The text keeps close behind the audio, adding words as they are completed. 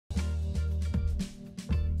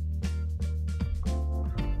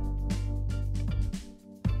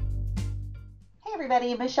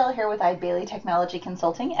everybody, Michelle here with iBailey Technology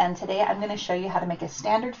Consulting, and today I'm going to show you how to make a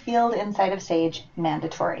standard field inside of Sage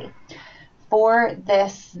mandatory. For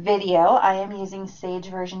this video, I am using Sage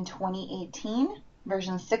version 2018,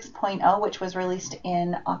 version 6.0, which was released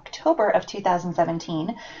in October of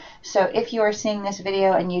 2017. So if you are seeing this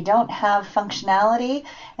video and you don't have functionality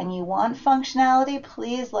and you want functionality,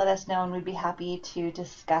 please let us know and we'd be happy to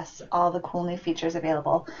discuss all the cool new features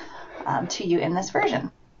available to you in this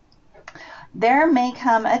version. There may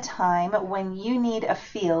come a time when you need a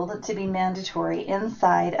field to be mandatory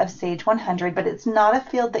inside of Sage 100, but it's not a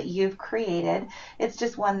field that you've created. It's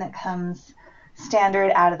just one that comes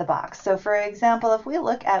standard out of the box. So for example, if we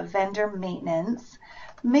look at vendor maintenance,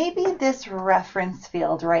 maybe this reference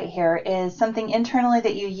field right here is something internally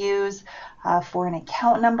that you use for an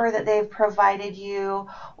account number that they've provided you,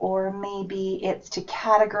 or maybe it's to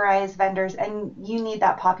categorize vendors and you need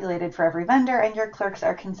that populated for every vendor and your clerks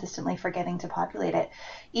are consistently forgetting to populate it.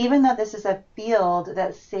 Even though this is a field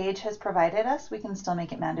that Sage has provided us, we can still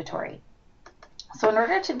make it mandatory. So in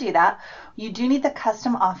order to do that, you do need the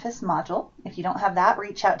custom office module. If you don't have that,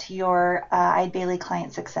 reach out to your iBailey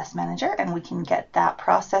Client Success Manager and we can get that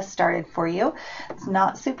process started for you. It's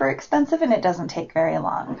not super expensive and it doesn't take very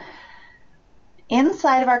long.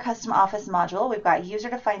 Inside of our custom office module, we've got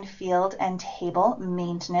user-defined field and table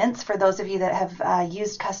maintenance. For those of you that have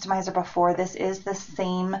used Customizer before, this is the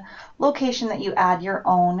same location that you add your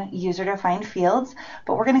own user-defined fields,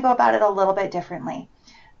 but we're going to go about it a little bit differently.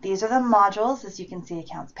 These are the modules, as you can see,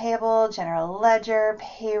 accounts payable, general ledger,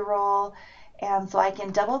 payroll, and so I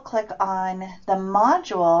can double click on the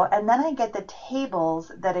module and then I get the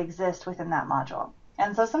tables that exist within that module.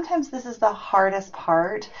 And so sometimes this is the hardest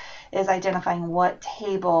part, is identifying what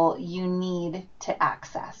table you need to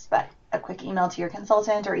access. But a quick email to your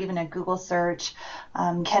consultant or even a Google search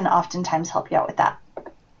can oftentimes help you out with that.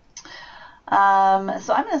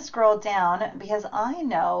 So I'm going to scroll down because I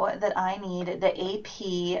know that I need the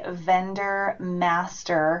AP vendor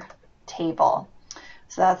master table.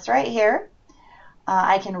 So that's right here.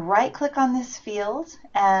 I can right click on this field,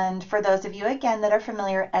 and for those of you again that are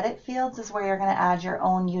familiar, edit fields is where you're going to add your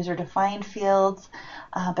own user defined fields,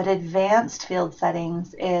 but advanced field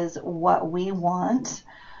settings is what we want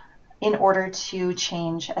in order to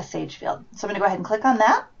change a Sage field. So I'm going to go ahead and click on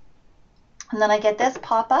that, and then I get this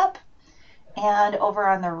pop up. And over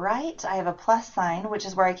on the right, I have a plus sign, which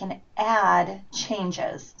is where I can add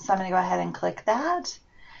changes. So I'm going to go ahead and click that.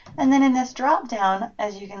 And then in this drop down,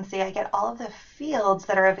 as you can see, I get all of the fields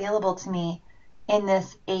that are available to me in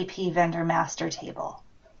this AP vendor master table.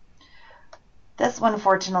 This one,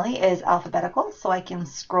 fortunately, is alphabetical, so I can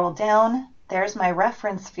scroll down. There's my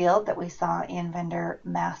reference field that we saw in vendor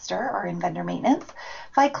master or in vendor maintenance.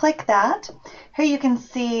 If I click that, here you can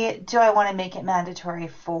see, do I want to make it mandatory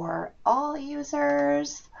for all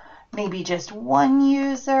users? Maybe just one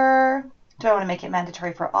user? Do I want to make it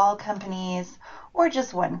mandatory for all companies or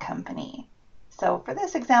just one company? So for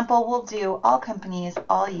this example, we'll do all companies,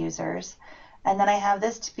 all users. And then I have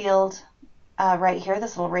this field right here,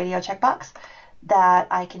 this little radio checkbox that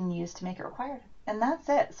I can use to make it required. And that's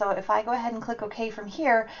it. So if I go ahead and click OK from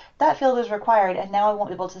here, that field is required, and now I won't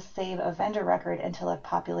be able to save a vendor record until I've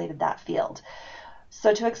populated that field.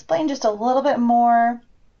 So to explain just a little bit more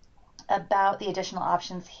about the additional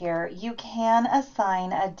options here, you can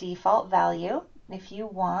assign a default value if you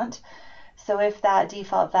want. So if that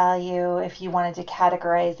default value, if you wanted to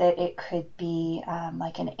categorize it, it could be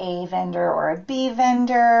like an A vendor or a B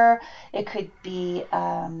vendor. It could be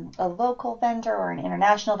a local vendor or an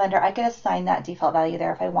international vendor. I could assign that default value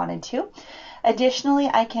there if I wanted to. Additionally,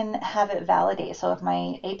 I can have it validate. So if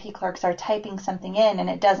my AP clerks are typing something in and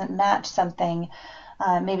it doesn't match something,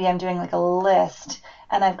 maybe I'm doing like a list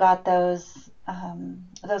and I've got those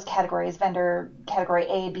categories, vendor category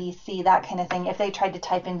A, B, C, that kind of thing. If they tried to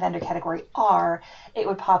type in vendor category R, it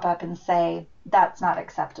would pop up and say that's not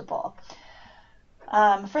acceptable.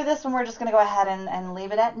 For this one, we're just going to go ahead and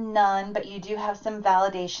leave it at none, but you do have some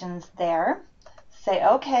validations there. Say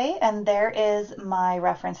OK, and there is my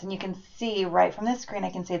reference, and you can see right from this screen,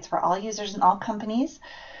 I can see it's for all users and all companies.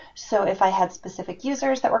 So if I had specific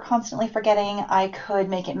users that were constantly forgetting, I could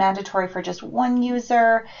make it mandatory for just one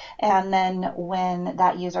user, and then when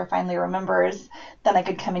that user finally remembers, then I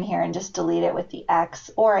could come in here and just delete it with the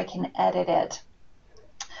X, or I can edit it.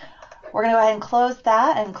 We're going to go ahead and close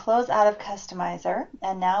that and close out of Customizer.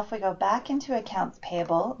 And now if we go back into Accounts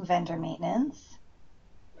Payable, Vendor Maintenance,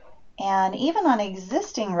 and even on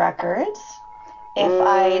existing records, if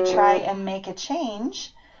I try and make a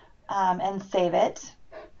change and save it,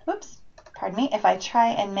 whoops, pardon me, if I try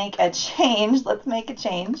and make a change, let's make a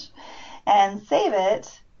change and save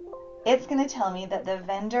it, it's going to tell me that the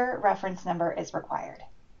vendor reference number is required.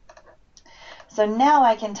 So now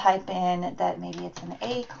I can type in that maybe it's an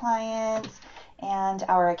A client and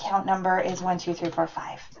our account number is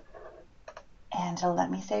 12345. And it'll let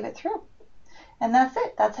me save it through. And that's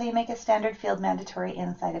it. That's how you make a standard field mandatory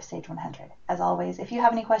inside of Sage 100. As always, if you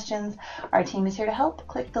have any questions, our team is here to help.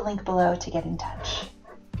 Click the link below to get in touch.